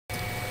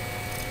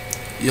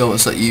Yo,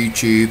 what's up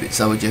YouTube, it's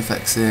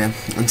OurJFX here,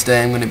 and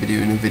today I'm going to be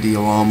doing a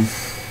video on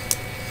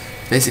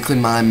basically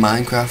my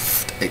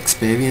Minecraft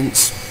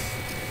experience.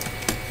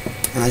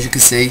 And as you can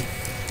see,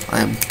 I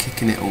am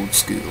kicking it old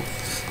school,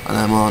 and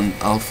I'm on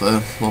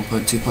Alpha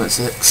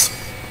 1.2.6,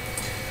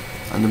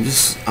 and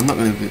I'm not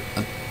going to be,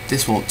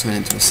 this won't turn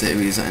into a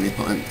series at any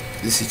point.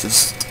 This is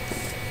just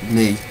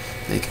me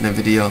making a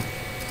video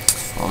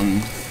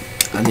on,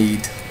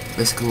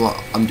 basically what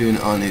I'm doing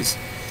it on is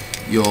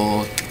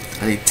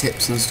I need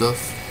tips and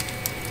stuff,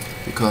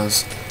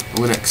 because I'm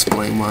going to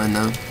explain why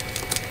now.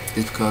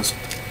 Is because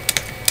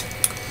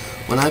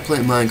when I play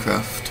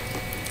Minecraft,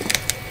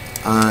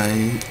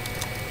 I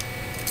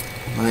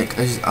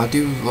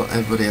do what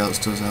everybody else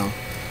does. I'll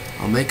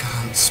make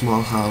a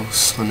small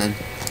house and then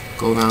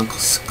go around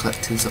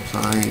collecting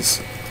supplies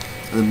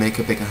and then make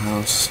a bigger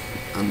house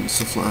and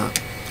stuff like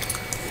that.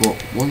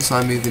 But once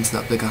I move into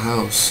that bigger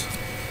house,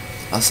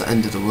 that's the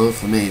end of the world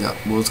for me. That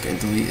world's getting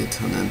deleted,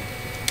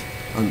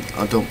 and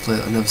I don't play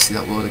it, I never see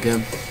that world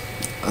again,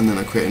 and then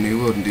I create a new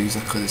world and do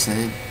exactly the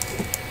same.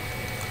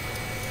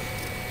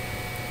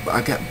 But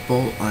I get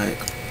bored. Like,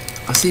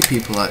 I see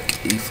people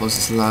like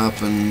Ethos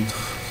Lab and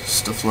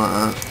stuff like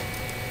that,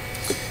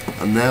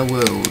 and their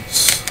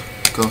worlds,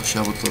 gosh,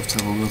 I would love to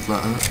have a world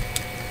like that,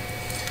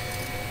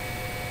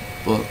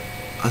 but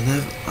I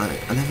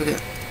never get,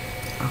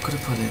 how could I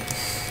put it,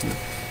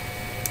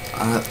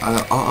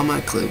 I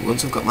automatically,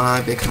 once I've got my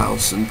big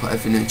house and put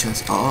everything in the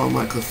chest, I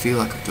automatically feel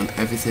like I've done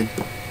everything.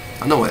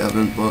 I know I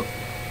haven't, but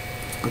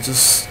I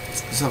just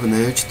have an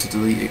urge to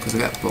delete it because I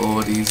get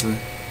bored easily.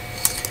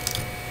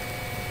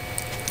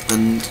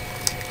 And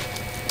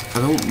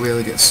I don't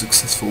really get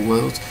successful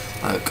worlds.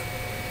 Like,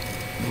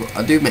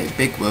 I do make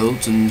big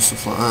worlds and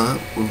stuff like that,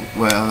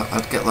 where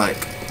I'd get like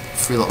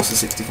 3 lots of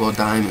 64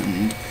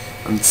 diamond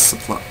and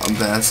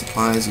bare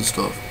supplies and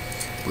stuff.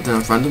 But then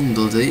I've randomly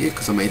deleted it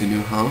because I made a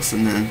new house,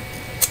 and then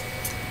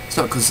it's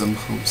not because I'm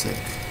homesick,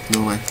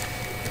 no way.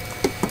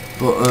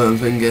 But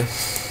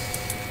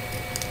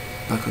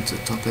back onto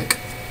the topic.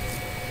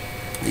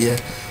 Yeah,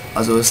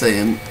 as I was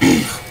saying,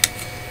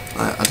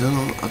 I don't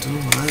know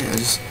why.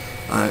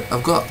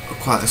 I've got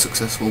quite a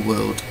successful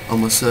world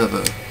on my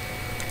server,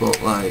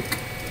 but like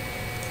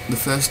the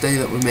first day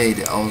that we made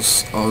it, I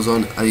used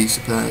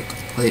to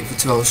play it for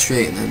 2 hours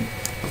straight, and then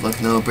have like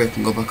an hour break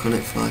and go back on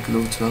it for like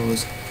another 2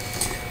 hours.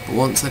 But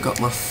once I got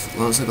a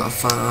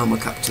farm, a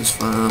cactus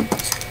farm,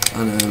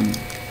 and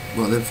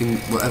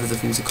whatever the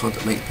things are called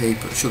that make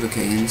paper, sugar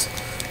canes.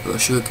 I got a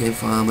sugarcane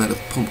farm, I had a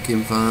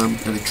pumpkin farm,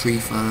 I had a tree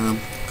farm,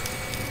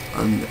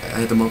 and I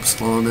had a mob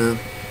spawner,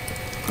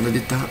 and I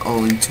did that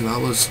all in 2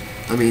 hours.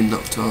 I mean,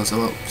 not 2 hours,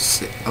 about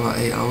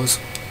 8 hours.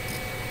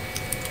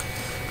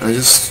 And I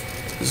just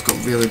got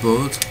really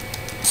bored.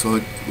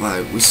 So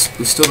we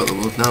still got the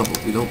world now,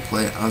 but we don't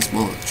play it as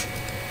much.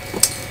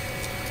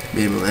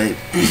 Me and my mate.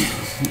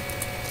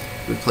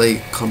 We play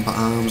Combat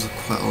Arms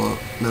quite a lot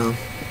now.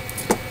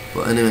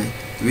 But anyway,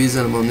 the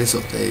reason I'm on this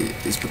update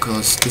is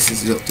because this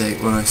is the update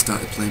where I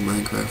started playing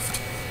Minecraft.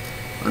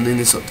 And in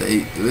this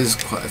update, there is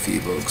quite a few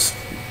bugs.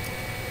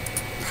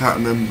 I can't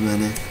remember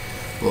many,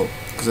 but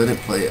because I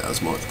didn't play it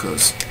as much,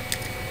 because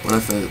when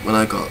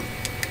I got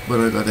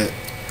it,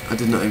 I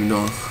did not even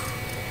know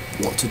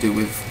what to do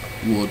with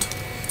wood.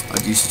 I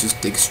used to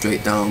just dig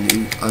straight down.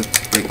 I'd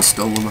break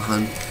stone with my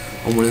hand.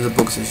 And one of the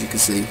bugs, as you can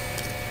see,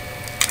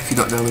 if you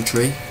knock down a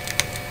tree,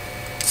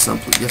 you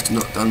have to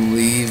knock down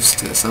leaves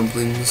to get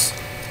samplings,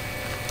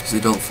 because they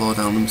don't fall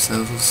down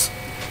themselves.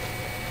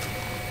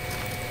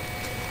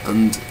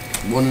 And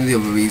one of the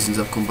other reasons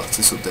I've come back to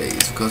this update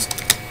is because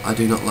I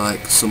do not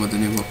like some of the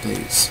new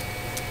updates.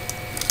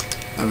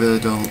 I really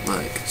don't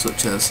like,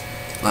 such as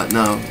like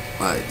now,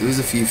 like there is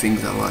a few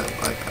things I like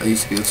I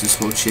used to be able to just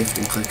hold shift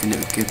and click and it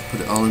would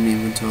put it all in the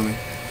inventory,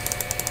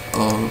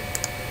 or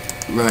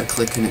right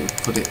click and it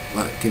would put it,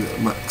 like, give it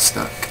a max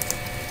stack.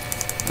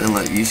 And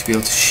like you used to be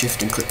able to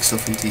shift and click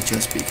stuff into your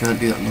chest, but you can't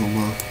do that no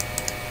more.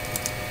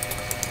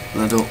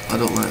 And I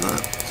don't like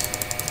that.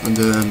 And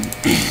I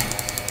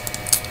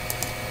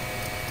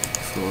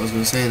forgot what I was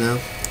gonna say now.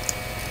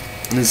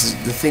 And this is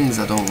the things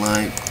I don't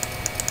like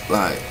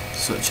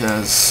such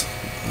as,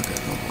 okay,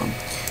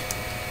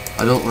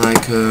 I don't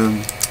like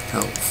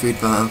food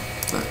bar.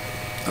 Like,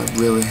 I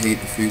really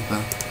hate the food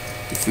bar.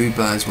 The food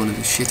bar is one of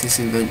the shittest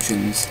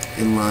inventions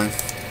in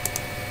life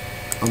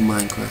on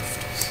Minecraft.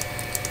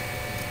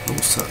 I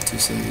almost started too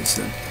serious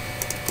then.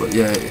 But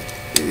yeah,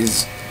 it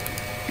is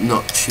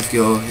not, if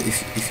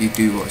you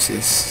do watch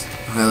this,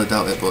 I highly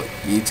doubt it, but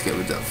you need to get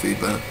rid of that food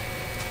bar.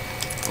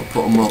 Or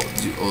put a mod,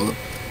 or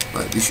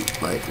like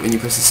when you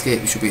press escape,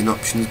 there should be an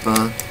options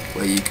bar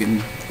where you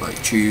can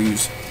like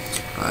choose.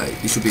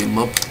 There should be a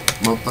mob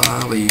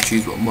bar where you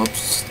choose what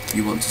mobs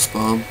you want to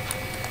spawn.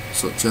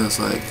 Such as,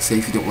 like, say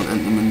if you don't want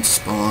Enderman to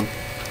spawn,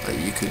 like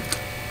you could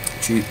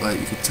choose, like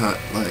you could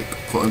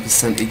put a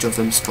percentage of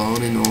them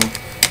spawning, or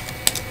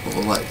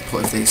like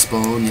put if they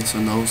spawn, yes or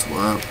no, something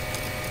like that.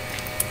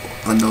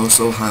 And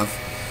also have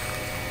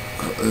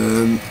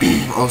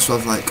also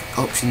have like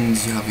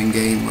options you have in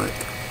game, like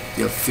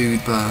you have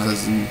food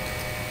bars and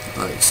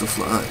like stuff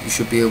like that. You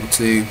should be able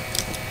to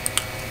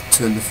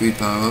turn the food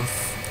bar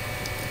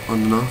off,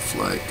 on and off,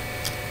 like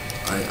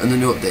and the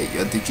new update you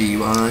had the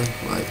GUI,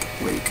 like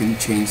where you can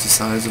change the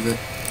size of it.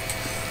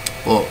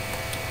 But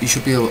you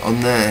should be able, on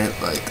there,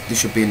 like there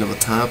should be another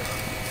tab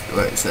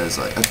where it says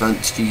like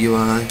advanced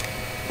GUI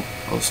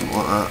or something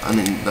like that, and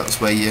then that's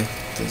where you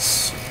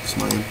that's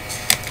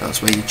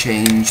where you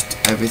changed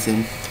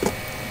everything,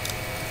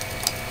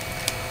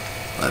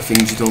 like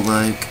things you don't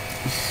like.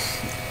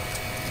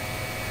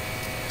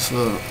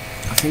 So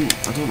I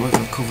don't know if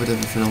I've covered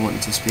everything I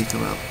wanted to speak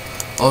about.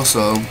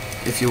 Also,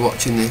 if you're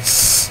watching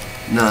this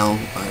now,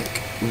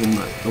 like within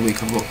like a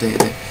week I've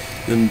updated it,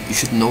 then you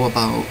should know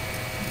about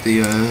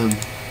the I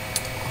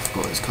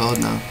forgot what it's called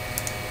now.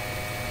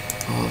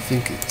 Oh, I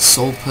think it's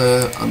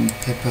Sulper and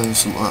Pipper or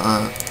something like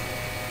that.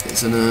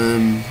 It's an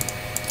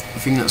a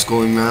thing that's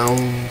going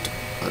round.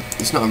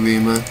 It's not a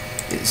rumour.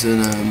 It's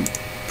an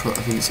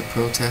I think it's a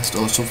protest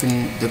or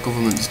something the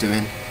government's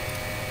doing,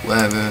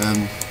 where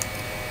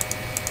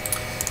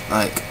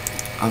like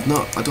I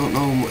don't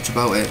know much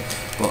about it,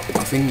 but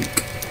I think,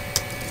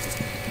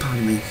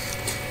 pardon me,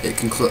 it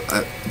can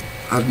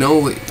I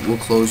know it will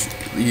close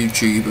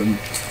YouTube and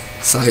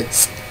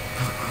sites.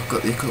 I've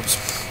got the hiccups.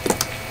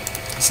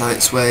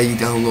 Sites where you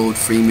download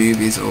free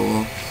movies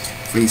or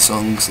free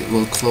songs, it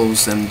will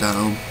close them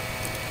down,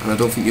 and I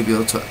don't think you'll be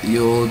able to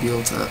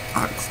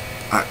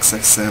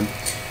access them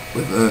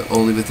with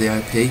only with the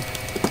IP.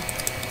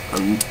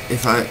 And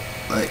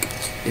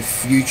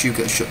if YouTube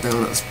gets shut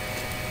down,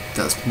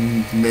 that's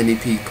many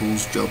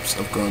people's jobs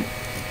have gone,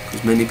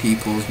 because many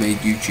people have made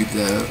YouTube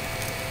their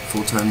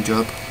full-time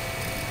job,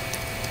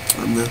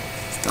 and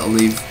that'll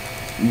leave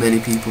many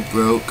people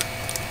broke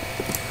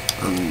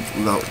and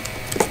without,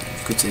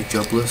 you could say,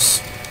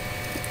 jobless,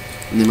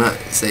 and they might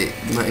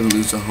even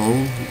lose their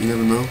home. You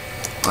never know.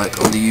 Like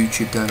all the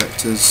YouTube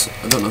directors,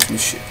 I don't know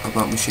if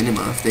about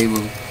Machinima, if they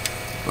will,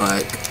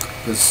 like,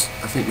 because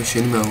I think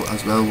Machinima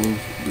as well will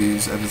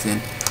lose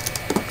everything,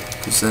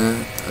 because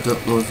I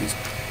don't know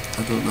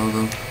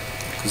though,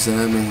 because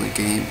they're mainly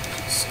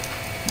games.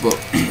 But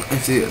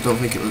if it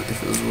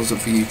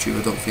wasn't for YouTube,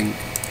 I don't think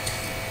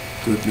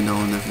they would be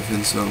knowing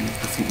everything. So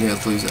I think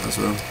they'd lose it as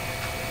well.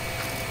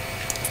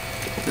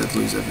 They'd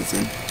lose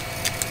everything.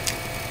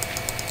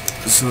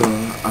 So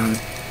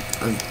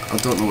I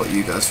don't know what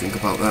you guys think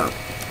about that.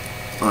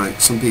 Like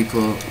some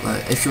people,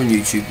 like if you're on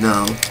YouTube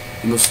now,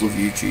 you must love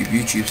YouTube.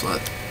 YouTube's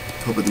like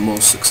probably the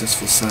most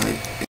successful site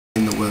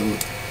in the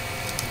world.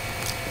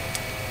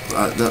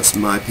 That's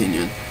my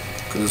opinion,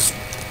 because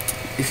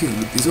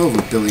there's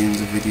over billions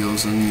of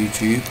videos on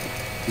YouTube.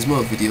 There's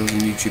more videos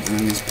on YouTube than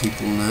there is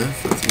people on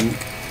Earth, I think.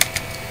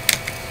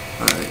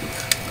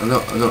 I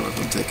don't know if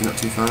I'm taking that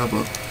too far,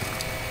 but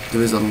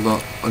there is a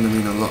lot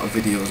of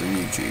videos on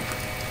YouTube,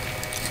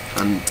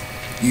 and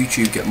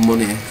YouTube get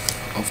money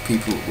off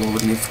people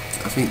uploading.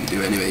 I think they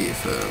do anyway.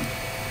 If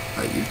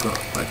like you've got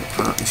like a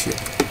partnership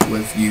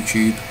with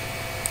YouTube,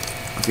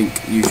 I think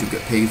YouTube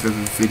get paid for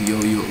every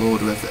video you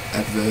upload or every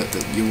advert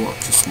that you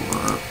watch or something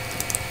like that.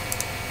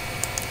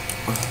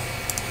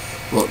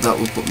 But that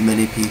will put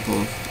many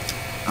people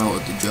out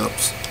of the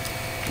jobs,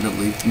 and it'll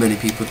leave many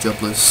people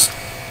jobless,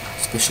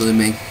 especially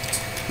me.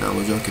 No,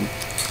 we're joking.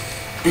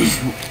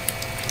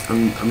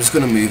 I'm just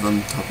going to move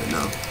on topic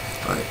now.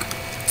 Like,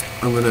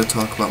 I'm going to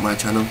talk about my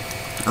channel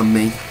and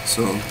me.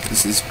 So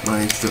this is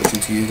my introduction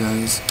to you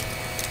guys.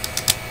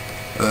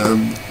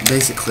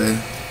 Basically,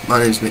 my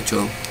name's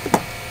Mitchell,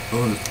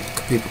 or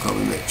people call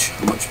me Mitch.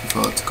 I much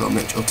prefer to call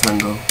Mitch or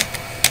Tango.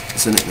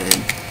 It's a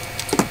nickname,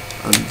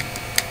 and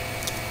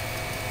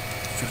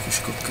I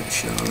should go get a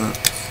share of that.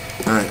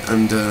 Right,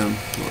 and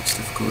what's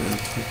difficult here?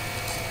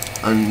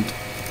 And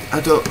I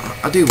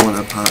do want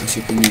a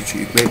partnership in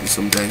YouTube, maybe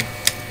someday,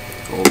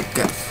 or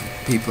get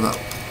people that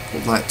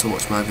would like to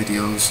watch my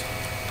videos,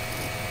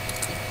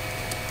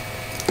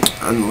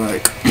 and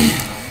like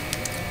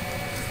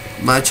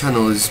my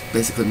channel is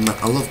basically,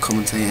 I love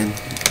commentating.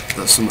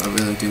 That's something I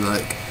really do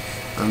like,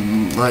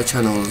 and my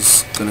channel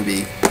is gonna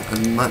be,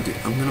 I'm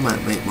gonna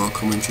make more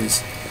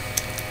commentaries,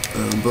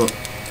 but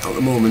at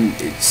the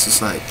moment it's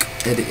just like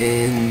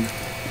editing,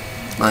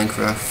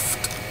 Minecraft,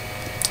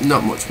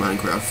 not much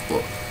Minecraft,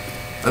 but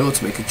I want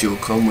to make a dual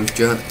com with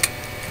Jack,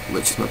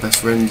 which is my best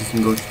friend. You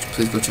can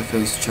please go check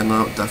his channel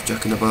out, Daft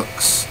Jack in a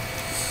Box.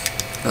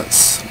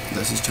 That's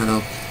his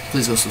channel.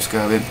 Please go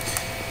subscribe him.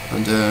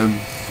 And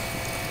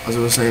as I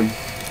was saying,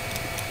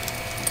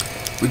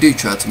 we do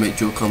try to make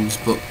dual coms,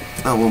 but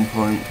at one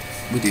point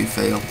we do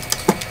fail.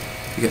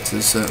 We get to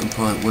a certain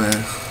point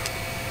where,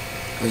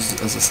 as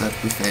I said,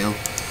 we fail,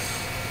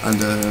 and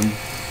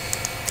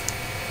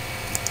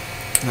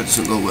that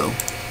doesn't go well.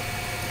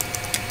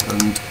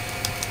 And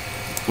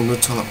I'm going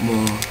to talk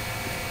more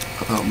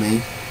about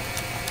me.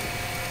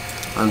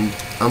 And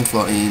I'm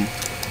 14,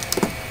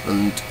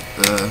 and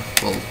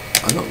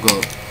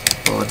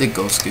I did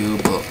go to school,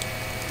 but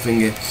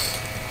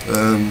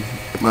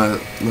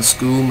my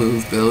school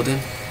moved building,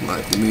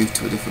 like we moved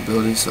to a different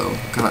building, so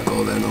I can't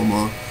go there no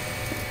more.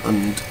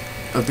 And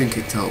I've been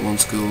kicked out of one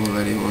school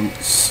already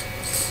once,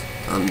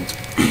 and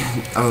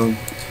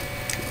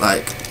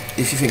like,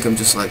 if you think I'm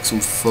just like some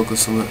fuck or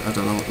something, I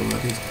don't know what the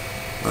word is.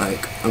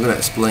 Like, I'm gonna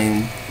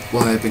explain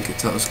why I've been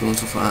kicked out of school and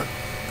stuff like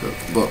that.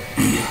 But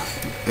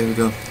here we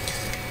go.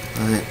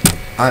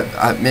 I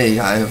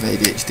have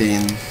ADHD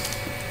and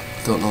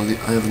don't know.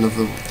 I have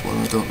another one.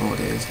 I don't know what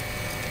it is.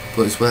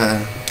 But it's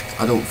where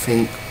I don't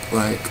think.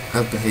 Like, I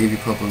have behaviour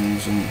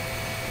problems and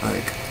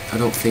like I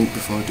don't think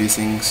before I do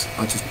things.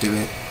 I just do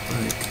it.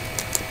 Like,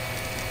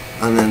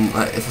 and then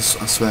like if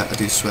I swear, I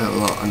do swear a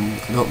lot,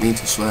 and I don't mean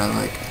to swear.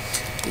 Like,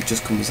 it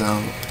just comes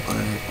out.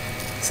 Like,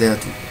 say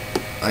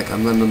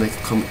I'm going to make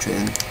a commentary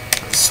and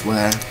I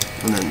swear,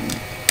 and then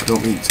I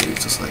don't mean to. It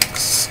just like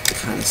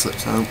kind of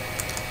slips out.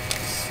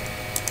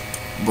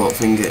 But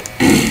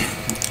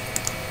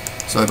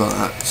sorry about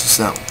that. It's just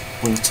that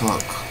when I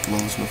talk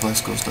loads, my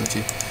voice goes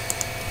dodgy.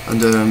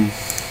 And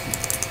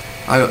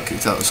I got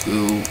kicked out of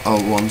school, or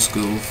one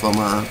school, for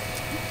my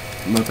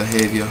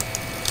behaviour.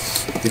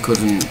 They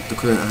couldn't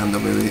handle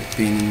me with it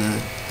being in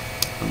there,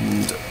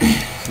 and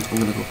I'm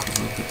gonna go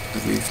cover up the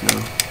roof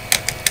now,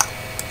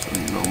 so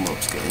no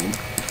mobs get in.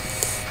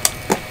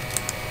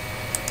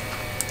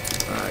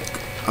 Like,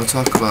 I'll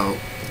talk about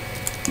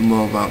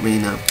more about me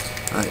now.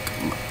 Like,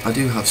 I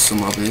do have some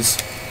hobbies,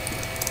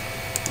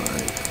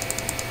 like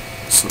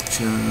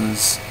such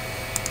as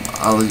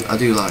I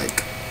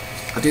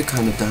do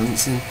kind of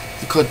dancing.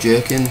 They're called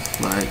jerking.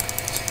 Like,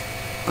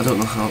 I don't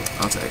know how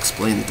to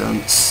explain the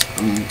dance,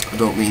 and I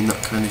don't mean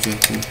that kind of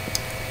jerking,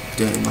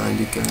 dirty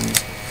minded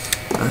guys.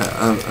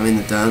 I'm in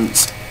the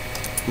dance,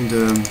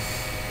 and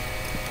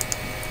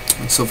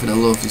something I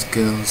love is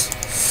girls.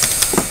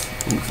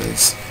 Punk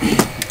face.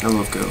 I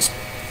love girls.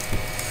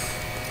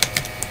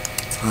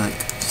 It's like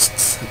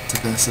just the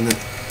best, isn't it?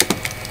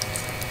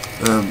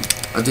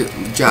 I do.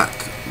 Jack,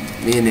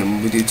 me and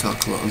him, we do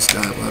talk a lot on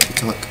Skype. Like, we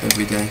talk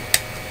every day,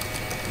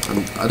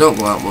 and I don't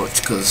go out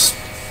much because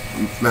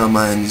around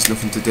my end there's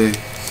nothing to do.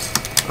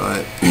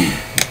 Right.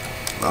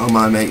 All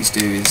my mates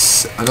do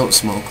is, I don't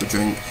smoke or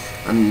drink,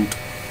 and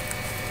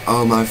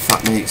all my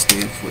fat mates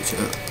do, which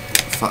are,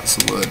 fat's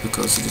the word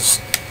because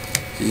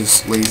they're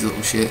just lazy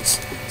little shits.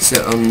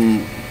 Sit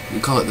on, we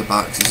call it the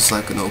backs. It's just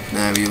like an open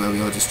area where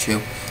we all just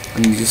chill,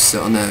 and you just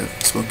sit on there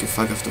smoking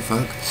fag after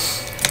fag.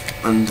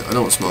 And I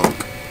don't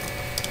smoke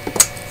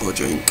or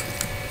drink.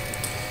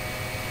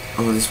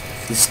 Oh,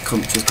 this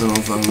country's gone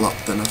over a lot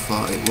than I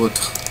thought it would.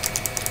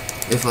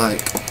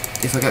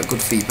 If I get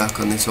good feedback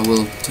on this, I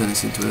will turn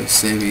this into a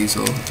series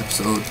or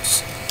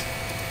episodes.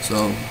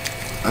 So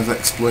I've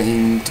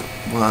explained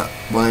why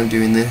I'm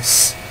doing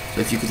this.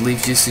 So if you could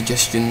leave your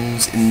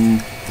suggestions in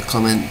the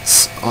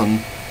comments on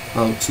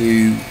how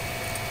to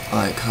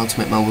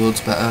make my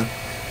worlds better,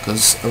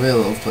 because I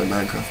really love playing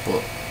Minecraft,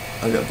 but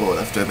I get bored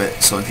after a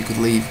bit. So if you could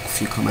leave a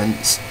few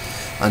comments,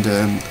 and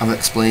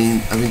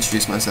I've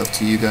introduced myself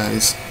to you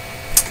guys,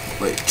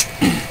 which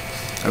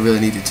I really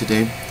needed to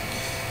do.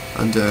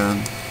 And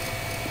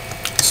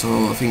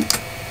so I think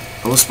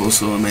I was supposed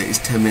to make this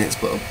 10 minutes,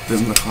 but I've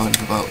been recording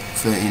for about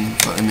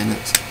 13-14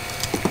 minutes.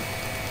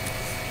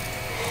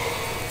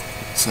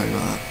 Sorry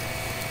about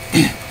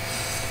that.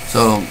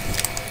 So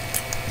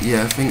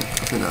yeah, I think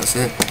that's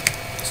it.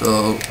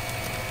 So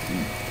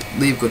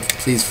please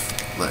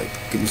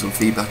give me some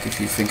feedback if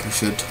you think I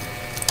should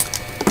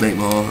make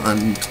more,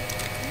 and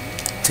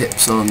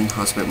tips on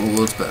how to make my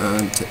worlds better,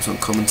 and tips on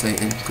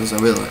commentating, because I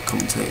really like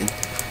commentating.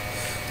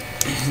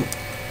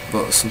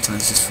 But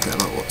sometimes just forget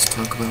about what to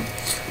talk about.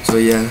 So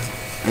yeah,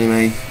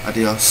 anyway,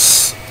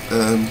 adios.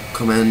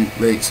 Comment,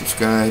 rate,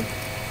 subscribe.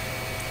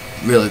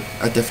 Really,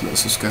 I definitely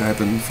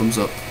subscribe and thumbs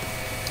up.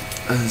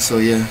 So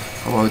yeah,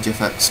 I'm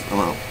OGFX, I'm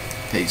out.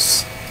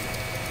 Peace.